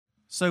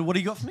So what do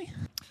you got for me?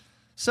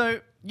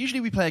 So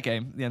usually we play a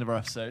game at the end of our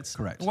episodes.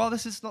 Correct. Well,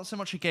 this is not so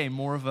much a game,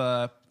 more of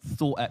a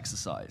thought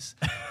exercise.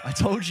 I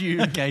told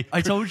you. Okay. I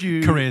told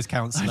you. Careers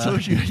counsellor. I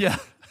told you. Yeah.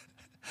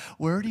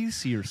 Where do you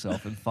see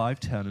yourself in 5,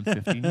 10, and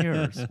 15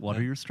 years? What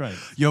are your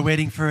strengths? You're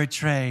waiting for a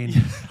train.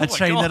 A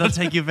train that'll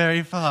take you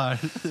very far.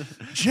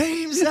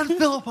 James and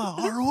Philippa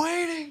are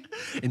waiting.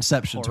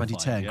 Inception, Horrifying,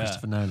 2010, yeah.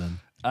 Christopher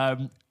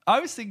Nolan. I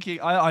was thinking,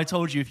 I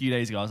told you a few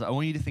days ago, I was like, I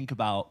want you to think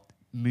about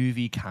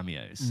movie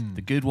cameos.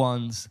 The good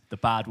ones, the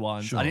bad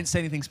ones. Sure. I didn't say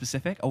anything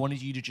specific. I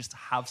wanted you to just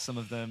have some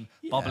of them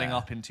bubbling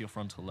up into your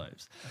frontal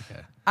lobes.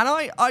 Okay. And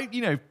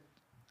I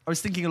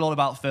was thinking a lot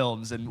about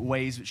films and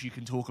ways which you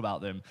can talk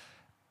about them.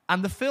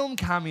 And the film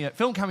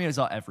cameos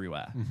are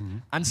everywhere. Mm-hmm.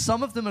 And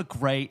some of them are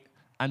great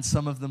and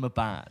some of them are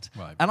bad.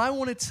 Right. And I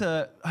wanted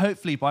to,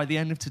 hopefully by the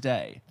end of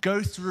today,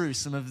 go through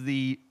some of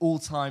the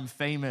all-time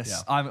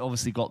famous, I haven't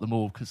obviously got them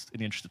all because in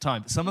the interest of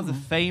time, but some of the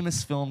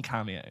famous film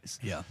cameos.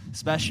 Yeah.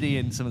 Especially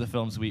in some of the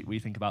films we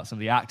think about, some of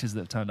the actors that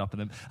have turned up in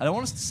them. And I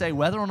want us to say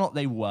whether or not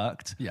they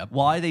worked,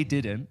 why they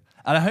didn't.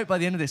 And I hope by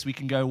the end of this we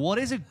can go, what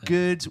is a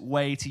good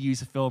way to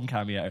use a film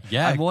cameo?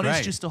 Yeah, and what is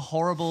great. just a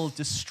horrible,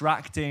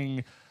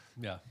 distracting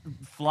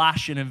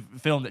flash in a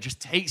film that just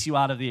takes you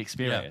out of the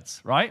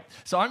experience, right?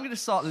 So I'm going to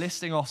start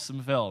listing off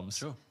some films.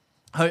 Sure.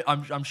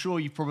 I'm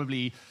sure you've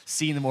probably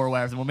seen them or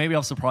aware of them, or maybe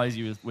I'll surprise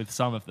you with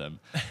some of them.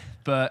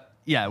 But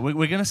yeah, we're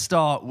going to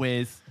start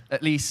with,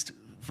 at least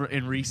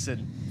in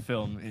recent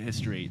film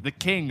history, the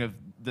king of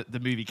the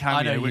movie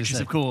cameo, which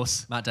is, of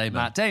course, Matt Damon.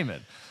 Matt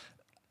Damon.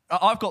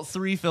 I've got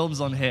 3 films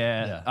on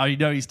here. Yeah. I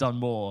know he's done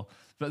more.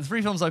 But the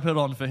 3 films I put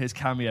on for his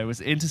cameo was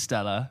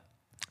Interstellar,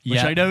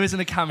 which I know isn't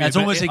a cameo. It's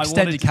almost an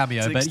extended cameo.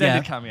 It's an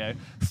extended cameo.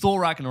 Thor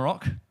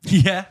Ragnarok,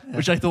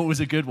 which I thought was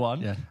a good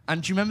one. Yeah.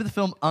 And do you remember the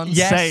film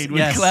Unsane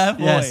with Claire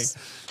Foy? Yes.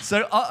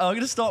 So I'm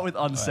going to start with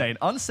Unsane.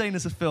 Right. Unsane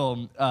is a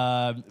film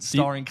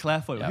starring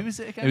Claire Foy. Who is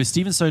it again? It was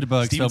Steven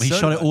Soderbergh's film. He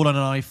shot it all on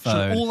an iPhone.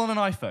 Shot it all on an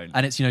iPhone.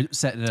 And it's,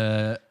 set in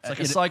a... It's like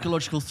a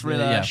psychological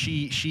thriller. Yeah.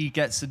 She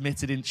gets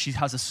admitted in... She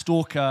has a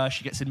stalker.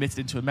 She gets admitted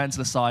into a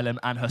mental asylum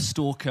and her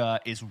stalker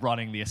is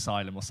running the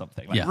asylum or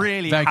something. Like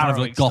really very kind of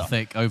like stuff.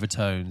 gothic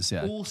overtones.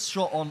 Yeah. All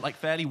shot on like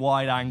fairly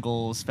wide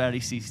angles,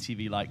 fairly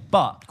CCTV-like.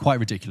 But... Quite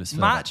ridiculous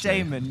film, Matt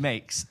Damon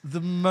makes the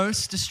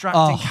most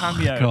distracting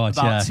cameo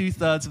about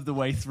 2/3 of the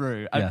way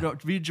through. And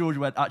me and George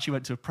actually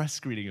went to a press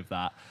screening of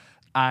that.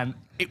 And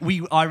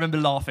I remember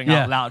laughing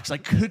out loud because I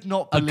could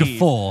not believe... A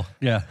guffaw,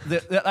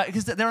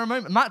 Because there are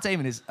moments... Matt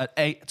Damon is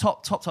a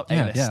top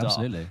A-list star.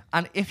 Absolutely.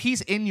 And if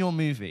he's in your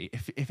movie,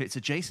 if it's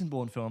a Jason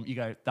Bourne film, you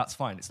go, that's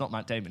fine. It's not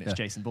Matt Damon, it's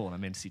Jason Bourne.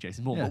 I'm in to see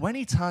Jason Bourne. But when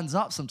he turns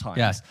up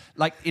sometimes,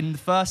 like in the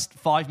first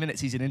 5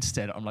 minutes he's in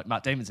Interstellar, I'm like,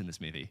 Matt Damon's in this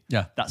movie.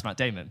 Yeah. That's Matt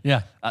Damon.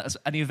 Yeah.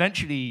 And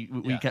eventually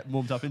we get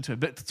warmed up into it.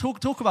 But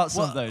talk about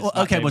some of those.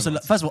 So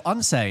first of all,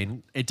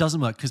 Unsane, it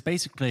doesn't work because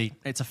basically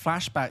it's a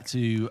flashback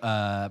to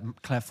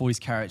Claire Foy's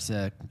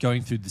character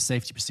going through the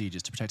safety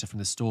procedures to protect her from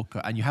the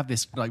stalker, and you have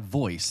this like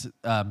voice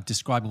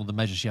describing all the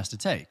measures she has to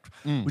take,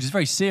 which is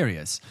very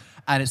serious,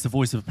 and it's the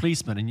voice of a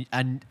policeman,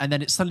 and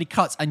then it suddenly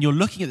cuts, and you're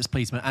looking at this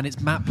policeman, and it's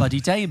Matt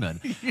bloody Damon,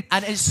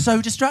 and it's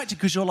so distracting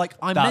because you're like,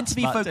 I'm meant to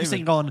be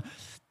focusing on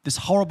this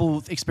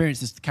horrible experience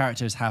this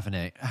character is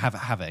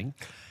having.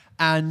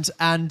 And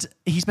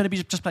he's meant to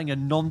be just playing a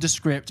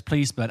nondescript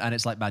policeman, and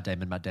it's like Matt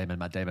Damon.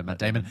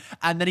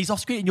 And then he's off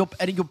screen,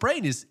 and your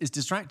brain is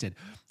distracted.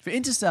 For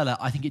Interstellar,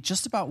 I think it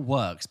just about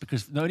works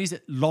because not only is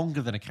it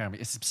longer than a cameo,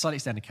 it's a slightly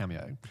extended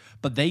cameo,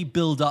 but they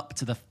build up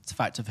to the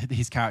fact of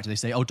his character. They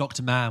say,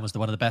 Dr. Mann was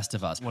one of the best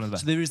of us.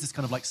 So there is this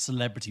kind of like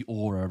celebrity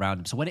aura around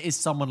him. So when it is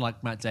someone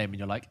like Matt Damon,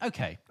 you're like,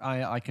 okay,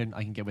 I can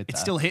get with that. It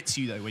still hits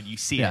you though when you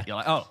see it. You're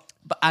like, oh.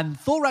 And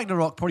Thor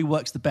Ragnarok probably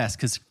works the best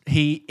because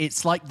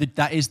it's like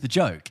that is the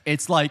joke.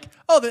 It's like,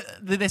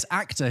 this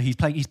actor he's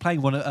playing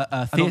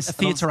a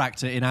theatre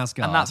actor in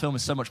Asgard, and that film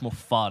is so much more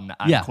fun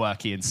and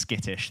quirky and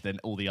skittish than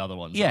all the other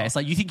ones. Yeah, it's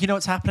like you think you know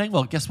what's happening.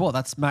 Well, guess what?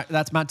 That's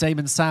Matt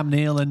Damon, Sam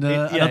Neill, and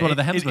another one of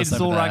the Hemsworths. In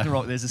Thor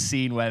Ragnarok, there's a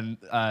scene when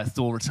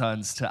Thor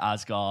returns to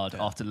Asgard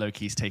after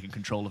Loki's taken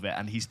control of it,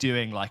 and he's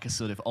doing like a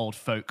sort of old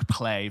folk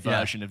play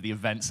version of the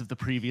events of the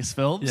previous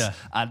films,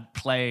 and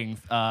playing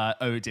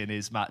Odin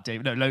is Matt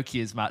Damon. No, Loki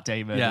is Matt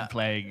Damon and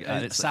playing...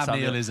 Sam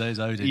Neill is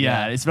Odin.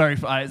 Yeah, it's very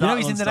fun. You know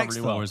he's in the next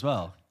Thor as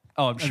well.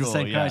 Oh, I'm sure,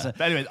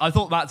 But anyway, I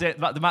thought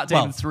the Matt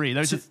Damon 3...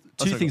 Those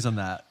two things on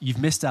that. You've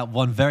missed out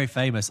one very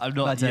famous Matt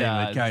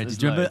Damon character.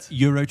 Do you remember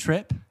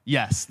Eurotrip?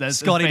 Yes.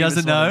 Scotty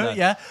doesn't know,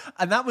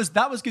 and that was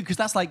good because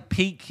that's like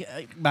peak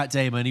Matt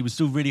Damon. He was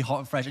still really hot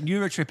and fresh. And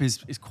Eurotrip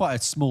is quite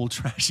a small,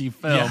 trashy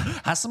film.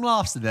 Has some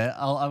laughs in it,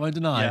 I won't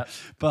deny. Yeah.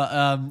 But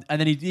and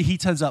then he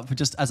turns up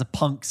just as a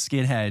punk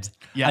skinhead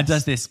and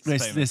does this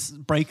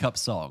breakup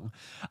song.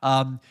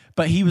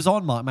 But he was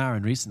on Mark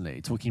Maron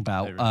recently talking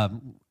about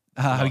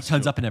how he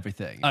turns up in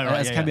everything.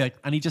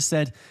 And he just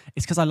said,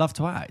 it's because I love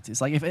to act.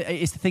 It's like, if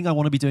it's the thing I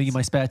want to be doing in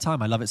my spare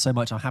time. I love it so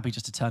much. I'm happy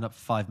just to turn up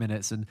for 5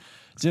 minutes and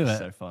do it.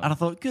 So fun. And I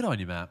thought, good on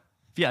you, Matt.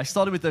 Yeah, I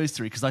started with those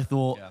three because I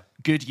thought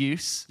good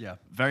use,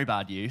 very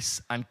bad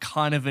use, and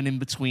kind of an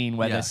in-between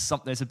where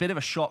there's a bit of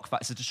a shock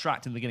factor. It's a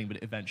distracting in the beginning, but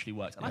it eventually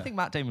works. And I think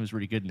Matt Damon was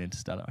really good in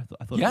Interstellar.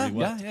 I thought it really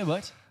worked. Yeah, it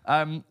worked.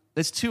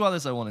 There's two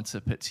others I wanted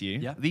to put to you.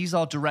 Yeah. These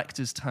are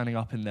directors turning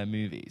up in their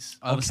movies.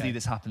 Okay. Obviously,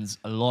 this happens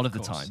a lot of the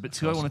time. But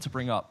two I wanted to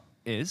bring up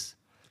is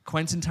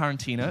Quentin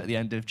Tarantino at the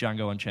end of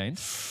Django Unchained,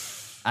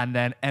 and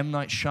then M.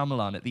 Night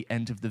Shyamalan at the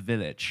end of The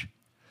Village.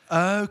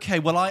 Okay,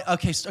 well, all right.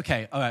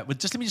 Well,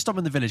 just let me just stop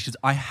in The Village because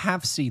I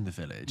have seen The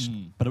Village,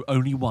 but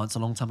only once a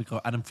long time ago.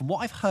 And from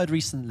what I've heard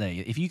recently,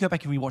 if you go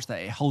back and rewatch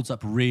that, it holds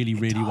up really,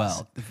 really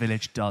well. The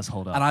Village does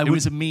hold up. And it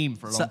was a meme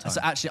for a long time. So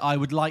actually, I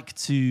would like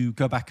to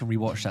go back and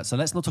rewatch that. So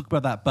let's not talk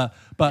about that.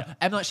 But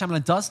M. Night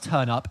Shyamalan does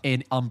turn up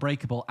in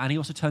Unbreakable, and he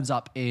also turns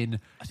up in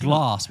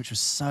Glass, which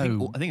was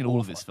so. I think in all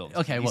of his films.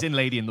 Okay, he's in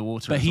Lady in the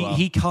Water. But as well.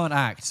 he can't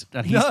act,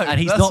 and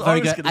he's not very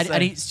good,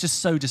 and he's just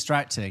so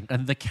distracting,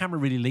 and the camera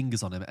really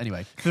lingers on him.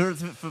 Anyway.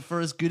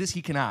 For as good as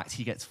he can act,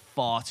 he gets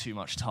far too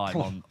much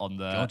time on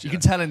the. You can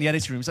tell in the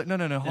editing room. He's like,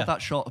 no, hold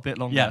that shot a bit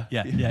longer.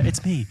 Yeah.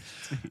 It's me.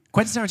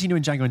 Quentin Tarantino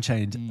and Django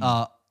Unchained.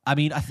 I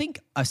mean, I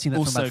think I've seen that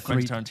also, from about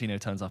Quentin Tarantino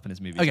turns up in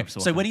his movies. Okay,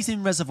 so when he's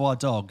in Reservoir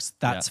Dogs,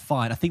 that's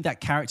fine. I think that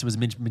character was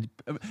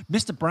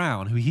Mr.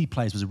 Brown, who he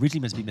plays, was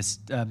originally meant to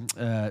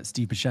be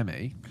Steve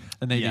Buscemi,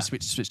 and then they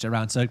switched it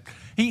around. So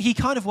he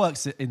kind of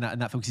works in that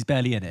film because he's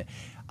barely in it.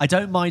 I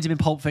don't mind him in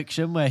Pulp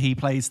Fiction, where he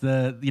plays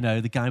the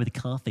guy with the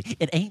coffee.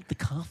 It ain't the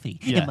coffee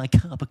in my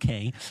cup,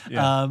 okay?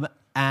 Yeah.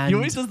 And he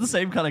always does the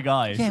same kind of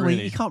guy. Yeah, really.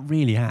 Well, he can't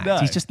really act. No.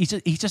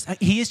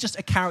 He is just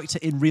a character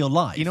in real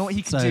life. You know what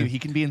he can do? He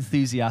can be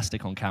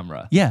enthusiastic on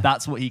camera. Yeah,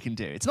 that's what he can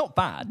do. It's not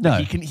bad. No,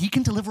 he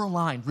can deliver a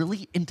line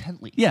really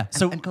intently. Yeah,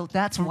 and go.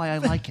 That's why I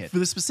like it. For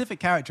the specific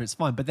character, it's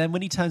fine. But then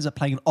when he turns up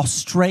playing an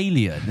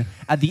Australian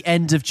at the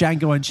end of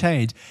Django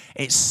Unchained,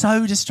 it's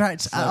so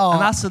distracting. And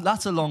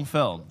that's a long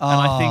film. And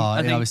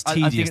I think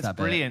it's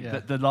brilliant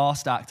that the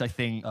last act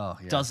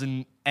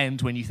doesn't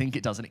end when you think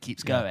it does, and it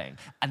keeps going.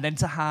 And then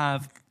to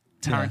have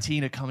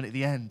Tarantino coming at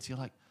the end, you're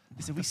like,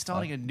 are we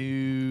starting a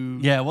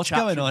new what's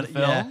going on?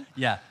 Film?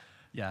 Yeah.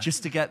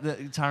 Just to get the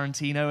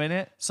Tarantino in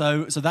it.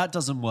 So that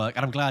doesn't work,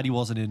 and I'm glad he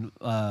wasn't in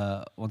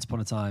Once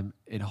Upon a Time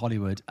in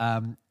Hollywood.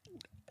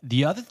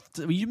 The other,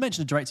 you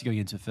mentioned a director going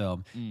into a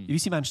film. Have you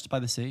seen Manchester by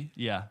the Sea?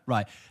 Yeah.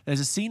 Right. There's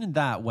a scene in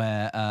that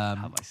where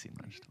have I seen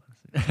Manchester by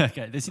the Sea?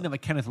 Okay, there's a scene that where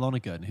Kenneth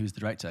Lonergan, who's the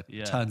director,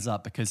 turns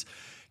up because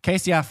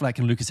Casey Affleck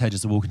and Lucas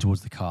Hedges are walking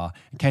towards the car,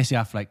 and Casey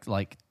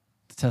Affleck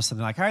says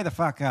something like "hurry the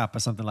fuck up" or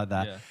something like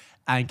that. Yeah.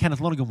 And Kenneth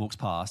Lonergan walks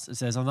past and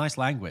says, "Oh, nice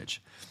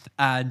language."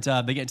 And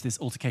they get into this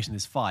altercation,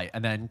 this fight,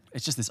 and then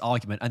it's just this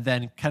argument. And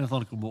then Kenneth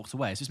Lonergan walks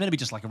away. So it's meant to be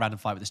just like a random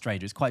fight with a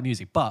stranger. It's quite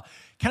amusing. But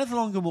Kenneth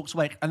Lonergan walks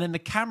away, and then the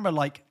camera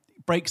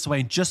breaks away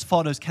and just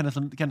follows Kenneth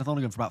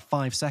Lonergan for about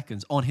 5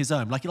 seconds on his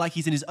own, like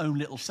he's in his own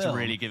little film. To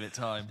really give it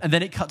time. And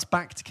then it cuts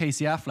back to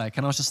Casey Affleck,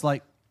 and I was just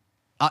like,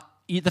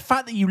 the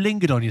fact that you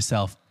lingered on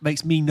yourself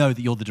makes me know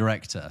that you're the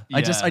director.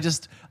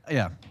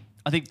 Yeah.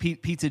 I think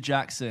Peter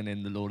Jackson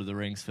in the Lord of the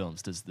Rings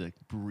films does the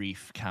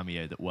brief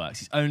cameo that works.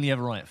 He's only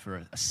ever on it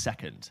for a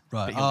second.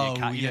 Right. But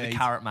he'll be the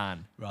carrot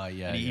man. Right,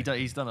 yeah. And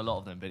he's done a lot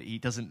of them, but he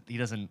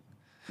doesn't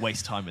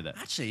waste time with it.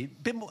 Actually,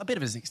 a bit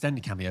of an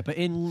extended cameo, but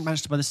in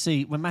Manchester by the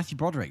Sea, when Matthew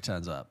Broderick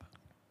turns up.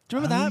 Do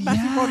you remember that?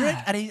 Matthew Broderick?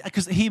 And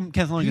because he and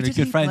Kenneth Lonergan are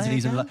good friends,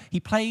 and he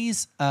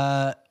plays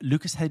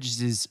Lucas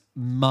Hedges'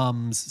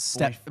 mum's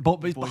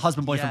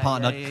husband, boyfriend,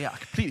 partner. Yeah. I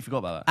completely forgot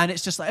about that. And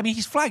it's just like, I mean,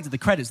 he's flagged at the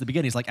credits at the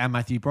beginning. He's like, "I'm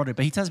Matthew Broderick,"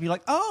 but he tells me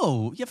like,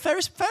 "Oh, yeah,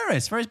 Ferris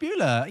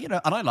Bueller." You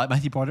know, and I like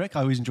Matthew Broderick.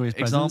 I always enjoy his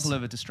presence. Example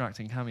of a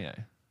distracting cameo.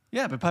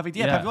 Yeah, but perfect.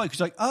 Yeah, perfect. Because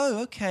like,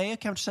 "Oh, okay,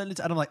 I'm just and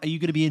I'm like, are you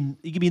going to be in?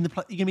 You going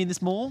to be in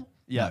this more?"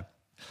 Yeah.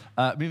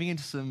 No. Moving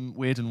into some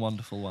weird and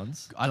wonderful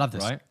ones. I love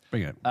this. Right?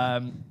 Bring it.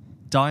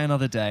 Die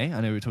Another Day. I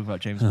know we were talking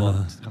about James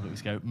Bond a couple of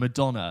weeks ago.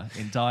 Madonna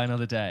in Die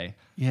Another Day.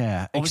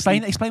 Yeah.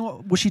 Explain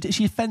what was she? Is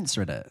she a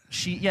fencer in it?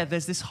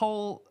 There's this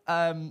whole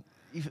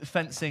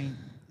fencing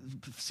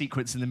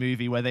sequence in the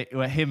movie where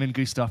him and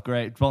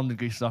Bond and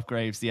Gustav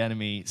Graves, the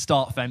enemy,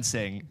 start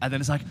fencing, and then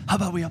it's like, how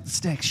about we up the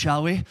stakes,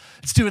 shall we?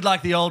 Let's do it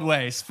like the old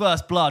ways.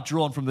 First blood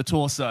drawn from the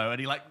torso, and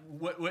he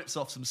whips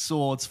off some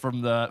swords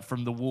from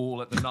the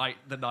wall at the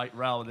night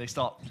realm, and they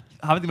start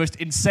having the most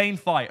insane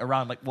fight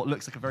around like what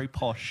looks like a very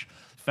posh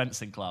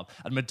fencing club.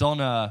 And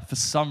Madonna, for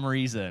some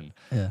reason,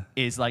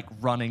 is like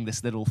running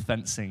this little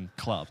fencing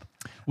club.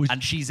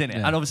 And she's in it.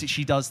 And obviously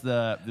she does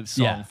the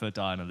song for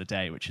Die Another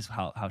Day, which is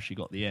how she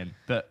got the in.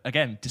 But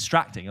again,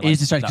 distracting. It is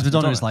distracting because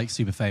Madonna is like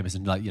super famous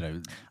and like, you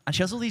know. And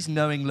she has all these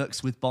knowing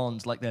looks with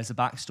Bond, like there's a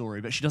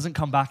backstory, but she doesn't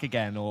come back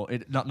again, or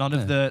none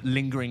of the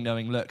lingering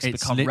knowing looks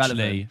become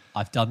relevant.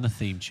 I've done the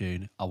theme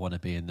tune, I want to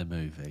be in the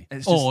movie.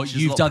 Or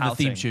you've done the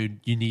theme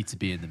tune, you need to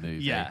be in the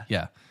movie.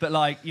 Yeah. But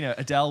like, you know,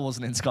 Adele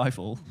wasn't in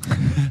Skyfall.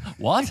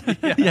 What?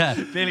 Yeah.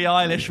 Billie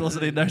Eilish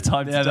wasn't in No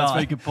Time to Die. Yeah, that's a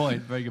very good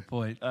point. Very good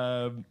point.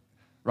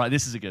 Right,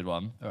 this is a good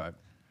one. All right.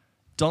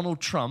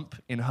 Donald Trump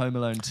in Home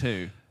Alone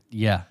 2.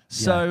 Yeah.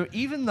 So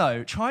even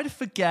though, try to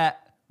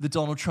forget the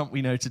Donald Trump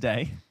we know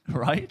today,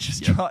 right?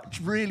 Just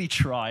really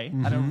try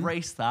and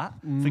erase that.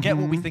 Forget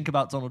what we think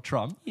about Donald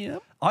Trump.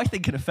 Yep. I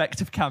think an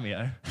effective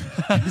cameo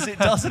because it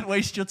doesn't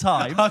waste your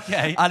time.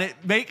 Okay. And it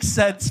makes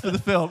sense for the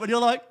film. And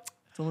you're like,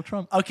 Donald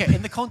Trump. Okay,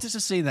 in the context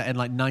of seeing that in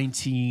like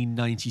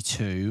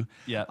 1992,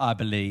 I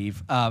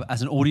believe,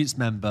 as an audience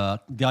member,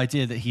 the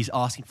idea that he's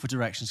asking for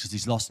directions because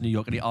he's lost in New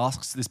York and he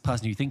asks this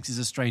person who he thinks is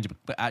a stranger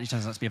but actually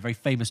turns out to be a very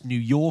famous New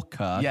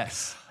Yorker.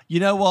 Yes. You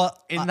know what?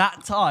 In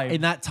that time,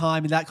 in that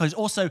kind of,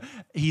 also,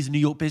 he's a New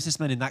York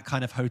businessman in that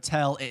kind of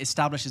hotel. It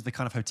establishes the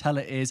kind of hotel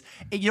it is.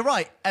 You're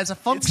right. As a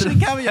functioning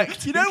cameo,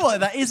 you know what?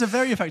 That is a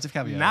very effective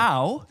cameo.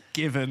 Now,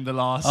 given the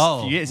last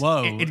few years,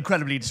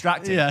 incredibly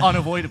distracting,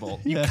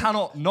 unavoidable. You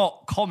cannot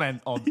not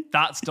comment on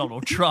that's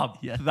Donald Trump,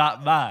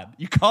 that man.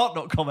 You can't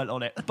not comment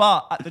on it.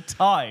 But at the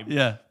time,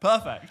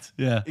 perfect.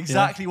 Yeah,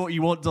 exactly what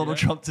you want Donald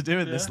Trump to do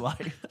in this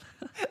life.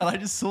 And I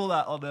just saw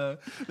that on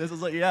this. I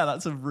was like,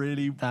 that's a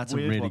really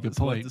good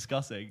point.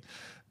 Discussing.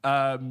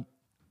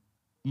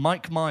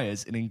 Mike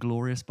Myers in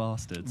Inglourious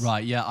Bastards.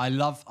 Right, yeah, I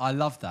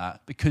love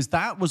that because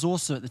that was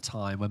also at the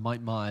time when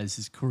Mike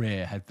Myers'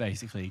 career had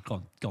basically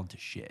gone to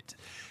shit.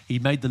 He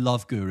made The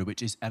Love Guru,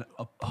 which is an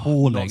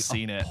appalling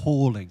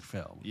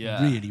film.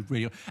 Yeah. Really,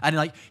 really. And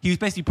like he was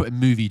basically put in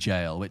movie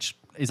jail, which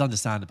is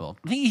understandable.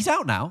 I think he's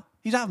out now.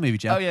 He's out of movie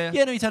jail. Oh, yeah.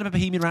 Yeah, no, he's had a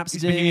Bohemian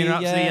Rhapsody. Bohemian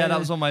Rhapsody, that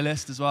was on my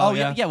list as well. Oh,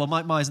 yeah. Well,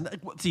 Mike Myers.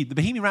 See, the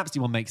Bohemian Rhapsody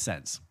one makes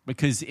sense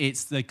because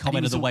it's the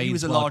comment of the way he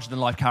was a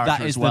larger-than-life character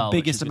that is as well. The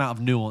biggest amount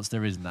of nuance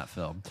there is in that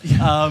film.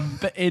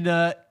 But in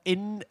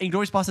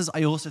Inglourious Basterds,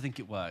 I also think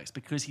it works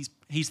because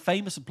he's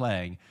famous for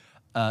playing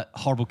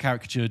horrible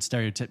caricatured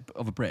stereotype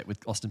of a Brit with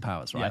Austin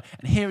Powers, right? Yeah.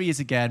 And here he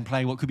is again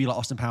playing what could be like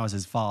Austin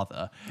Powers'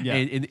 father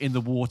in the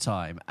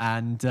wartime.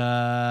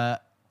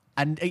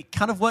 And it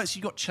kind of works.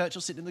 You've got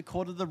Churchill sitting in the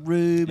corner of the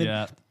room.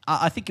 And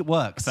I think it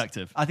works.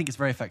 Effective. I think it's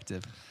very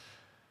effective.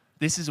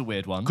 This is a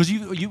weird one. Because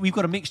we've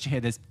got a mixture here.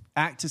 There's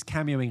actors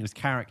cameoing as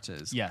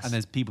characters. Yes. And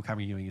there's people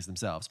cameoing as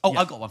themselves. Oh,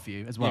 I've got one for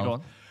you as well. Yeah, go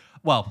on.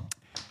 Well,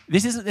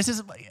 this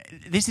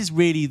is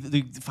really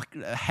the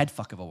head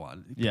fuck of a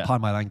one.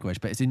 Pardon my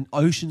language. But it's in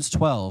Ocean's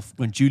 12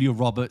 when Julia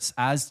Roberts,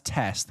 as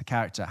Tess, the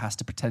character, has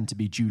to pretend to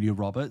be Julia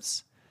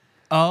Roberts.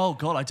 Oh,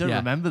 God, I don't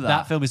remember that.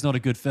 That film is not a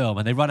good film.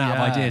 And they run out of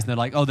ideas and they're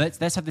like,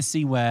 let's have this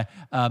scene where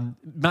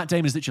Matt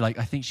Damon is literally like,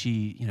 I think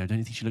she, don't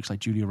you think she looks like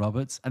Julia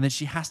Roberts? And then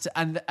she has to,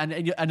 and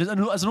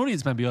as an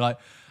audience member, you're like,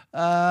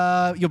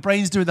 your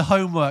brain's doing the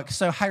homework.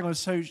 So hang on,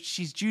 so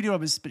she's Julia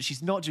Roberts, but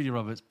she's not Julia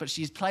Roberts, but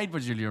she's played by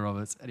Julia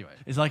Roberts. Anyway.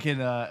 It's like in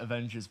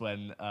Avengers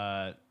when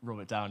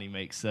Robert Downey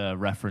makes a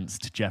reference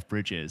to Jeff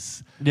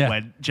Bridges. Yeah.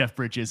 When Jeff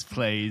Bridges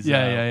plays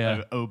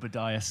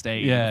Obadiah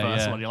Stane in the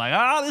first one. You're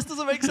like, this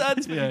doesn't make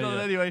sense. But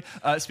anyway,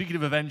 speaking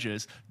of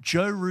Avengers,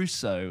 Joe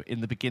Russo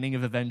in the beginning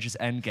of Avengers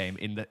Endgame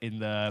in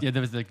the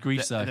there was the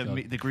grief circle.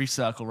 The grief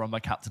circle run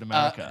by Captain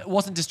America. It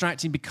wasn't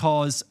distracting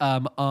because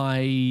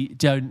I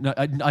don't know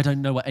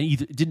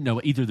didn't know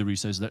what either of the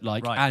Russos looked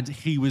like, and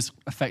he was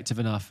effective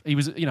enough. He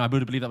was, I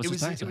would believe that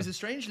was. It was a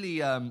strangely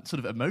sort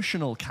of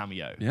emotional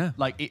cameo. Yeah,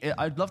 like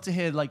I'd love to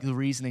hear like the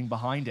reasoning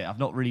behind it. I've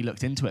not really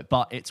looked into it,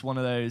 but it's one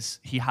of those.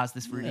 He has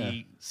this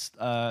really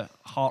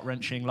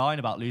heart-wrenching line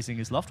about losing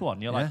his loved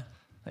one. You're like,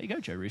 there you go,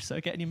 Joe Russo,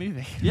 get in your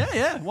movie.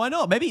 Yeah. Why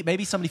not?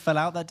 Maybe somebody fell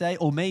out that day,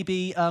 or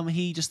maybe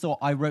he just thought,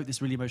 I wrote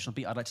this really emotional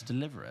beat. I'd like to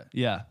deliver it.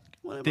 Yeah.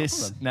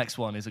 This next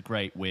one is a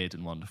great, weird,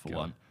 and wonderful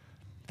one.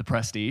 The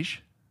Prestige.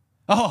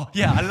 Oh,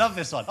 yeah, I love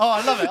this one. Oh,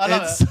 I love it.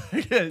 It's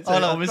so good. So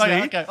obviously.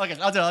 Okay,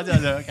 I'll do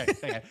it.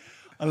 Okay.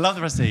 I love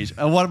The Prestige.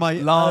 One of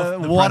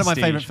my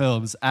favorite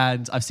films,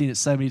 and I've seen it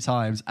so many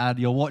times. And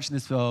you're watching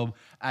this film,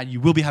 and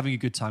you will be having a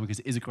good time because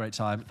it is a great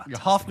time. Fantastic. You're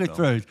halfway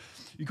through.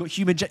 You've got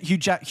Hugh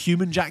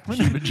Jackman.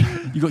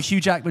 You've got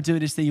Hugh Jackman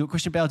doing his thing. You've got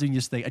Christian Bale doing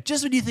his thing. And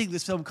just when you think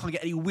this film can't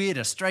get any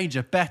weirder,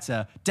 stranger,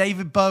 better,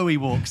 David Bowie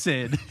walks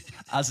in.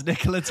 As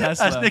Nikola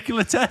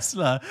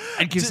Tesla.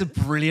 And gives a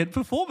brilliant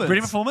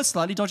performance.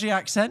 Slightly dodgy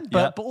accent.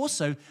 But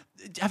also,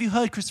 have you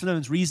heard Christopher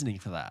Nolan's reasoning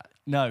for that?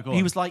 No, go on.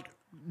 He was like,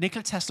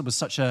 Nikola Tesla was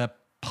such a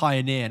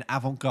pioneer and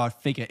avant-garde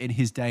figure in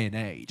his day and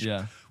age.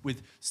 Yeah.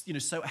 With,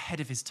 so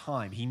ahead of his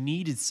time. He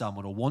needed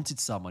someone or wanted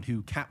someone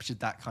who captured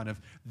that kind of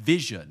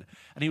vision.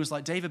 And he was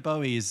like, David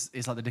Bowie is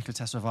like the Nikola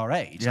Tesla of our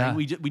age. Yeah.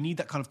 Like, we need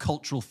that kind of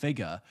cultural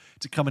figure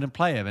to come in and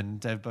play him. And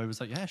David Bowie was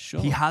like, yeah,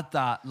 sure. He had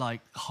that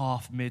like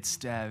half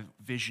mid-stare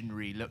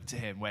visionary look to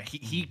him where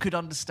he could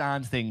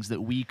understand things that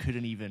we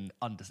couldn't even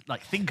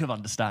think of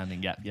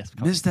understanding yet. Yes,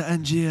 Mr.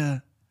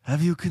 Angier,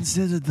 have you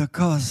considered the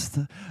cost?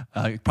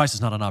 Price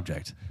is not an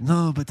object.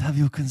 No, but have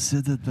you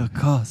considered the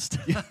cost?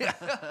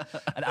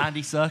 And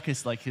Andy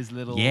Serkis, like his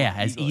little... Yeah,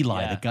 as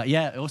Eli, the guy.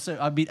 Yeah, also,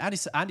 I mean, Andy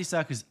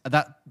Serkis,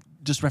 that...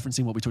 Just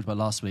referencing what we talked about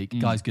last week,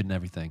 guy's good in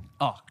everything.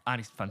 Oh,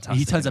 Andy's fantastic.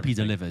 He turns up, he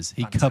delivers.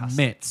 He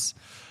commits.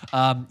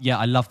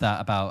 I love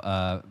that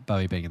about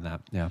Bowie being in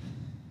that. Yeah.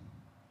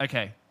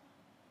 Okay.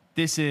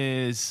 This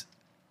is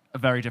a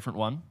very different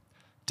one.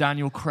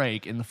 Daniel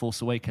Craig in The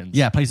Force Awakens.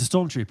 Yeah, plays a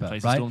stormtrooper.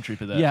 Plays a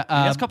stormtrooper there. Yeah,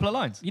 he has a couple of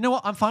lines. You know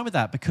what? I'm fine with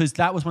that because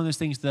that was one of those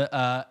things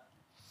that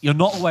You're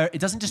not aware. It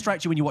doesn't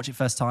distract you when you watch it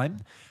first time.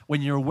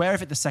 When you're aware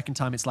of it the second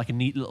time, it's like a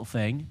neat little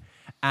thing.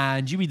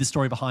 And you read the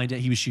story behind it.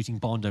 He was shooting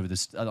Bond over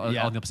this on the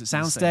opposite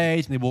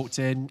soundstage, and they walked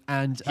in.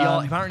 And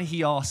apparently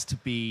he asked to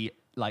be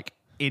like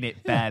in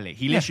it barely.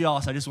 He literally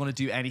asked, "I just want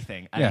to do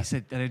anything," and he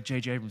said, and then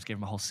J.J. Abrams gave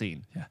him a whole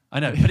scene. Yeah, I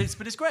know, but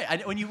it's great.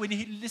 And when you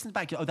listen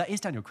back, that is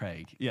Daniel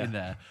Craig in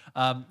there.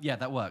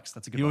 That works.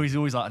 That's a good. He's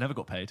always like, "I never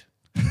got paid."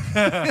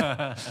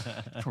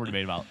 Probably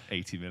made about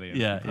 80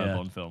 million per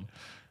Bond film.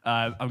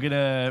 I'm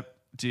gonna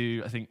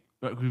do. I think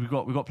we've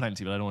got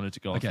plenty, but I don't want it to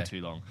go on for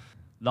too long.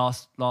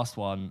 Last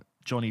one.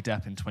 Johnny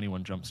Depp in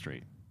 21 Jump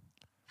Street.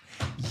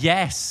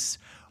 Yes,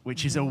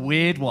 which is a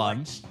weird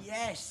one.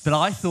 Yes, but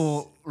I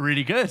thought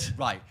really good.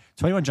 Right.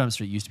 21 Jump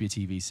Street used to be a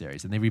TV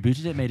series, and they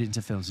rebooted it, made it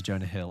into films with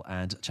Jonah Hill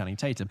and Channing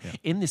Tatum. Yeah.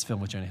 In this film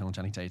with Jonah Hill and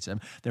Channing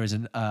Tatum, there is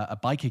a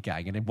biker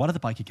gang, and one of the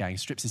biker gang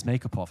strips his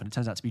makeup off, and it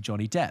turns out to be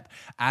Johnny Depp,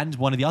 and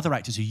one of the other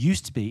actors who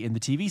used to be in the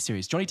TV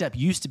series. Johnny Depp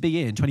used to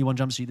be in 21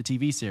 Jump Street, the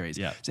TV series.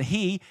 Yeah. So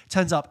he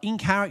turns up in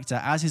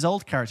character as his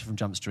old character from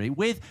Jump Street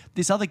with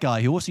this other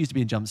guy who also used to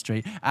be in Jump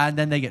Street, and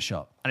then they get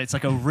shot. And it's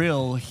like a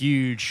real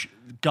huge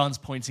guns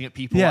pointing at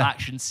people,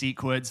 action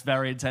sequence,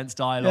 very intense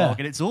dialogue,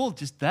 and it's all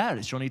just there.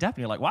 It's Johnny Depp, and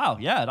you're like, wow,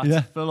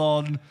 that's full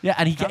on. Yeah,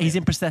 and he's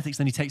in prosthetics,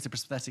 then he takes the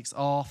prosthetics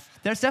off.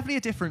 There's definitely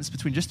a difference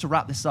between, just to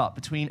wrap this up,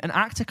 between an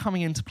actor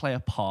coming in to play a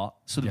part,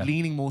 sort of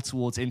leaning more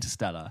towards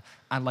Interstellar,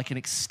 and like an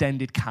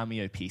extended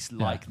cameo piece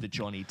like the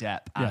Johnny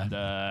Depp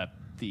and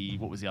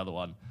what was the other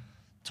one?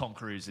 Tom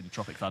Cruise in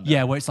Tropic Thunder.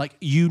 Yeah, where it's like,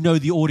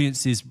 the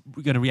audience is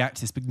going to react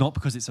to this, but not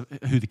because it's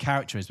who the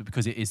character is, but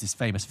because it is this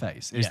famous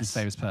face. It is this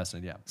famous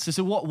person,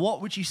 So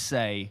what would you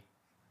say?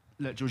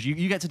 Look, George,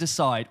 you get to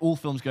decide all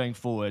films going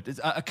forward.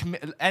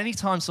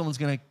 Anytime someone's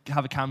going to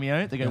have a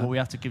cameo, they go, well, we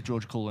have to give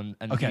George a call, and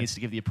he needs to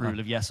give the approval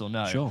of yes or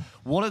no. Sure.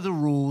 What are the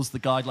rules, the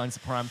guidelines,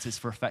 the parameters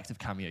for effective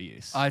cameo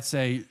use? I'd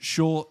say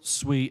short,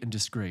 sweet, and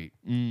discreet.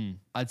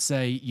 I'd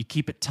say you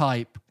keep it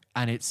tight,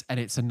 and it's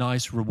a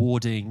nice,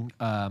 rewarding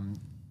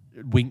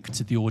wink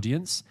to the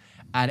audience,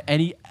 and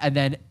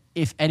then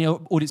if any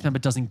audience member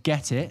doesn't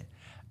get it,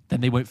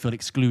 then they won't feel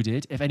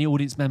excluded. If any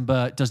audience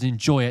member doesn't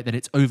enjoy it, then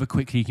it's over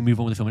quickly, you can move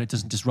on with the film, and it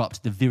doesn't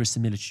disrupt the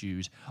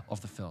verisimilitude of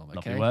the film.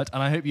 Okay? Lovely word.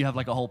 And I hope you have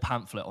like a whole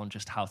pamphlet on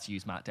just how to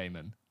use Matt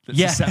Damon.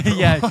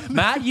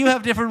 Matt, you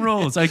have different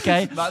rules,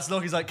 okay? Matt's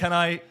looking, he's like, can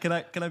I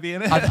be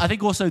in it? I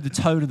think also the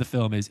tone of the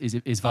film is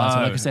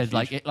vital. Like I said,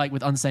 like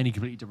with Unsane, he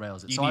completely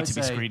derails it. You need to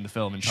be screening the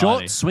film entirely.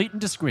 Short, sweet,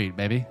 and discreet,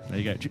 baby. There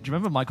you go. Do you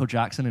remember Michael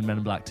Jackson in Men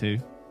in Black 2?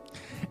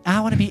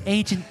 I want to be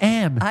Agent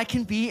M. I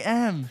can be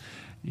M.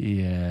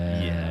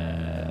 Yeah.